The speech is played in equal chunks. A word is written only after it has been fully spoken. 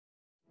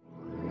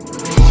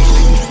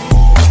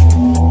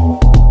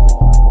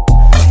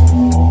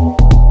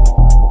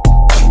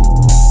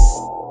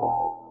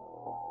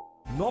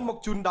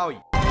ជូនដោយ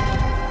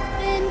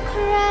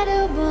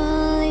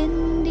Incredible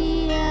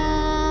India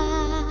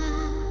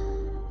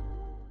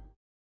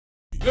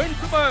លេង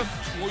ស្បើក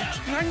ឈ្ងុយ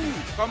ឆ្ងាញ់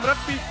កម្រិត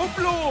ពិភព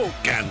លោក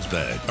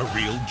Gansberg, a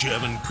real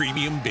German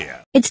premium beer.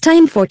 It's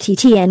time for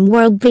TTN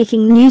World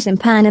Breaking News and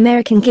Pan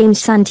American Games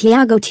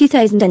Santiago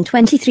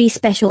 2023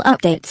 special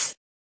updates.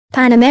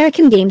 Pan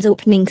American Games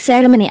opening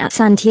ceremony at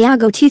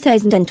Santiago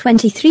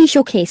 2023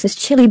 showcases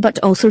Chile but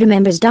also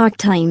remembers dark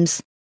times.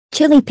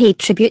 Chile paid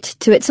tribute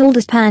to its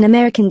oldest Pan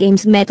American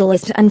Games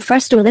medalist and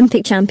first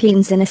Olympic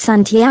champions in a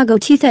Santiago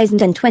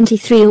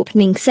 2023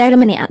 opening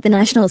ceremony at the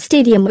National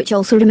Stadium, which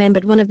also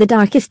remembered one of the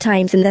darkest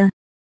times in the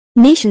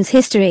nation's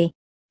history.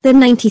 The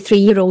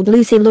 93-year-old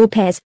Lucy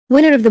Lopez,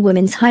 winner of the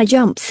women's high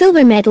jump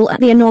silver medal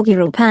at the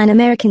inaugural Pan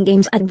American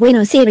Games at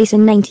Buenos Aires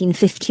in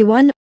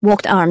 1951,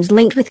 walked arms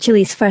linked with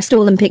Chile's first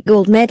Olympic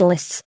gold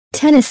medalists,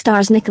 tennis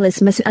stars Nicolas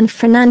Massu and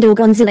Fernando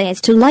Gonzalez,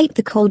 to light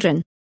the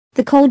Cauldron.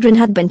 The Cauldron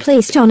had been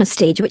placed on a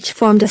stage which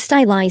formed a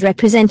stylized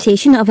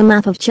representation of a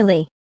map of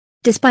Chile.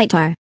 Despite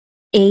her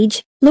age,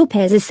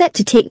 Lopez is set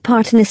to take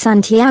part in the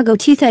Santiago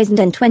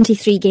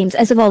 2023 Games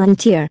as a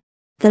volunteer.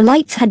 The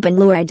lights had been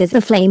lowered as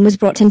the flame was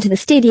brought into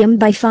the stadium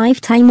by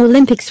five-time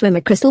Olympic swimmer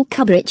Kristel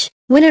Köbrich,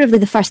 winner of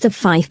the first of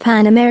 5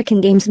 Pan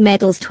American Games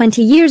medals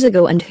 20 years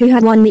ago and who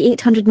had won the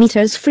 800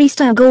 meters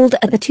freestyle gold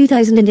at the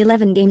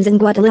 2011 Games in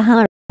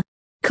Guadalajara.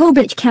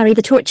 Köbrich carried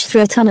the torch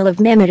through a tunnel of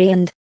memory,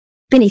 and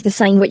beneath the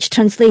sign which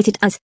translated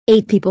as,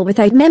 "8 people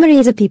without memory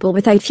is a people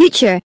without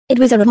future," it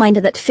was a reminder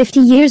that 50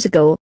 years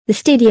ago, the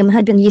stadium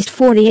had been used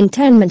for the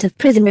internment of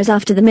prisoners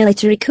after the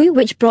military coup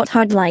which brought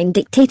hardline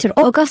dictator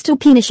Augusto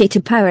Pinochet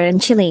to power in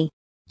Chile.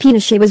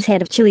 Pinochet was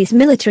head of Chile's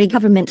military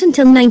government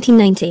until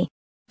 1990.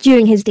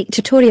 During his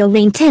dictatorial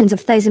reign, tens of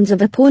thousands of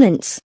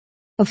opponents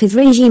of his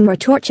regime were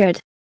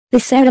tortured. The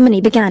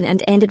ceremony began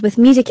and ended with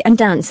music and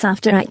dance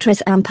after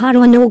actress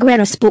Amparo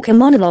Noguera spoke a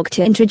monologue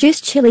to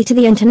introduce Chile to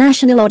the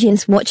international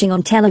audience watching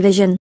on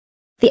television.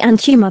 The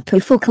Antumapu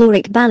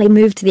folkloric ballet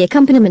moved to the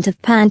accompaniment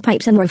of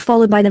panpipes and were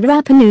followed by the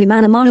Rapanu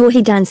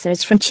Manamarohi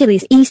dancers from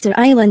Chile's Easter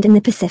Island in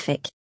the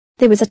Pacific.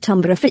 There was a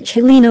tumba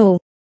Chileno,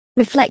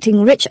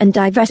 reflecting rich and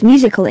diverse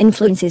musical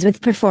influences,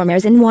 with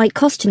performers in white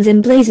costumes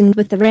emblazoned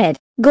with the red,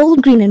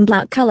 gold, green and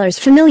black colors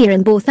familiar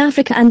in both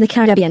Africa and the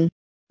Caribbean.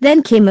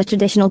 Then came a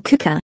traditional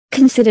cuca,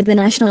 considered the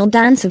national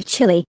dance of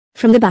Chile,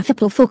 from the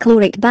Bafaplo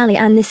folkloric ballet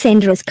and the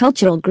Senderos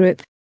cultural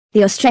group.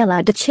 The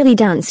Estrella de Chile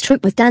dance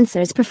troupe with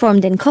dancers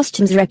performed in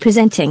costumes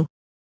representing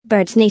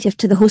birds native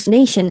to the host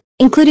nation,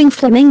 including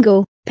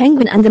flamingo,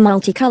 penguin and the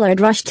multicolored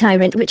rush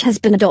tyrant, which has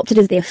been adopted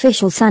as the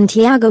official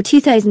Santiago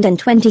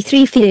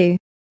 2023 feu.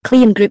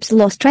 Clean groups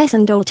Los Tres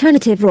and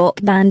alternative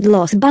rock band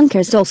Los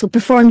Bunkers also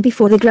performed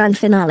before the grand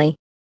finale.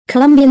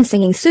 Colombian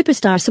singing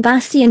superstar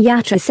Sebastián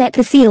Yatra set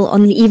the seal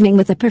on the evening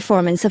with a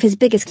performance of his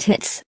biggest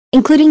hits,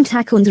 including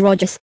Tacones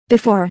Rojas,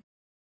 before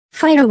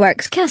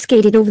fireworks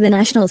cascaded over the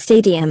National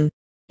Stadium.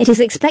 It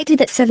is expected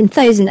that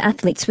 7,000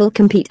 athletes will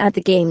compete at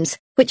the Games,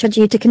 which are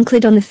due to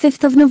conclude on the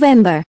 5th of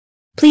November.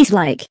 Please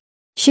like,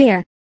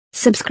 share,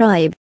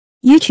 subscribe,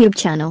 YouTube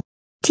channel,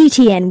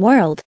 TTN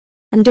World,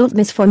 and don't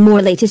miss for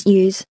more latest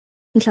news.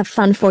 And have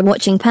fun for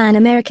watching Pan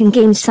American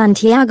Games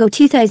Santiago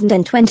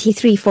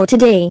 2023 for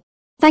today.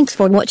 Thanks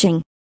for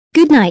watching.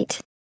 Good night.